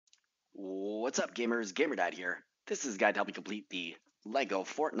What's up, gamers? GamerDad here. This is a guide to help you complete the LEGO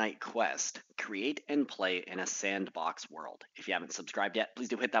Fortnite quest. Create and play in a sandbox world. If you haven't subscribed yet, please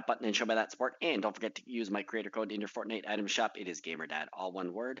do hit that button and show me that support. And don't forget to use my creator code in your Fortnite item shop. It is GamerDad, all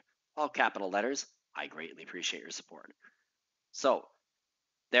one word, all capital letters. I greatly appreciate your support. So,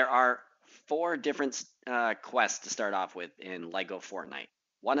 there are 4 different quests to start off with in LEGO Fortnite.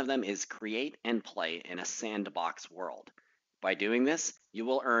 One of them is create and play in a sandbox world. By doing this, you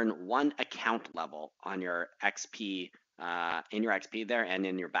will earn 1 account level on your XP, in your XP there and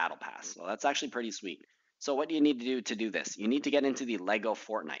in your battle pass. So that's actually pretty sweet. So what do you need to do this? You need to get into the LEGO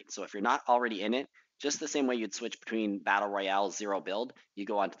Fortnite. So if you're not already in it, just the same way you'd switch between Battle Royale, Zero Build, you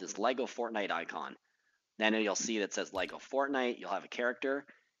go onto this LEGO Fortnite icon. Then you'll see that says LEGO Fortnite. You'll have a character.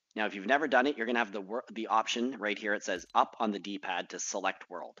 Now, if you've never done it, you're going to have the option right here. It says up on the D-pad to select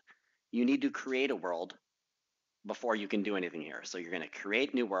world. You need to create a world before you can do anything here. So you're going to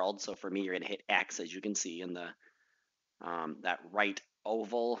create new world. So for me, you're going to hit X, as you can see in the that right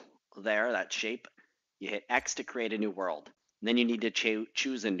oval there, that shape. You hit X to create a new world. And then you need to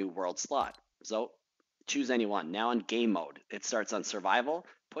choose a new world slot. So choose any one. Now in game mode, it starts on survival.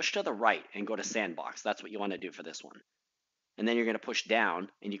 Push to the right and go to sandbox. That's what you want to do for this one. And then you're going to push down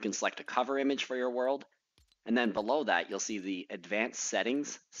and you can select a cover image for your world. And then below that, you'll see the advanced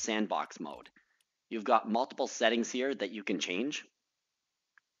settings sandbox mode. You've got multiple settings here that you can change.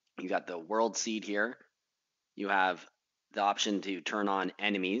 You got the world seed here. You have the option to turn on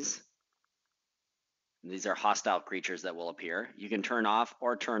enemies. These are hostile creatures that will appear. You can turn off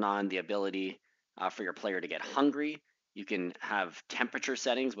or turn on the ability for your player to get hungry. You can have temperature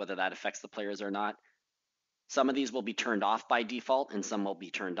settings, whether that affects the players or not. Some of these will be turned off by default and some will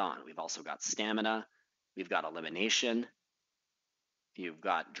be turned on. We've also got stamina. We've got elimination. You've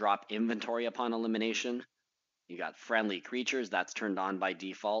got drop inventory upon elimination. You got friendly creatures. That's turned on by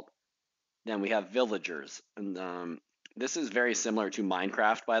default. Then we have villagers. And this is very similar to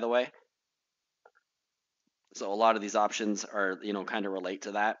Minecraft, by the way. So a lot of these options are, kind of relate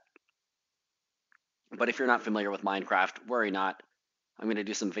to that. But if you're not familiar with Minecraft, worry not. I'm going to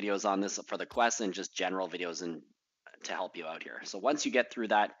do some videos on this for the quest and just general videos to help you out here. So once you get through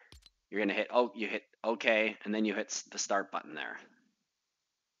that, you're going to hit OK, and then you hit the start button there.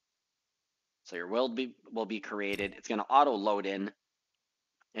 So your world will be created. It's going to auto load in.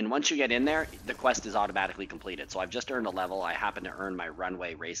 And once you get in there, the quest is automatically completed. So I've just earned a level. I happen to earn my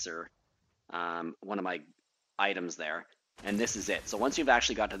runway racer, one of my items there. And this is it. So once you've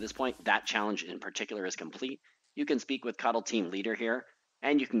actually got to this point, that challenge in particular is complete. You can speak with Cuddle Team Leader here,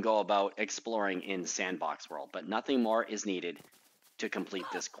 and you can go about exploring in Sandbox World. But nothing more is needed to complete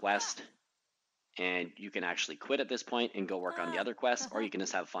this quest. And you can actually quit at this point and go work on the other quests, or you can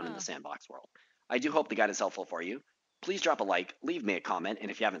just have fun in the Sandbox World. I do hope the guide is helpful for you. Please drop a like, leave me a comment,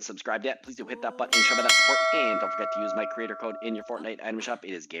 and if you haven't subscribed yet, please do hit that button and show me that support. And don't forget to use my creator code in your Fortnite item shop.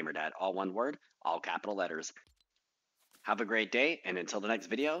 It is GamerDad, all one word, all capital letters. Have a great day, and until the next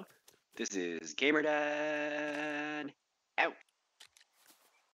video, this is GamerDad out.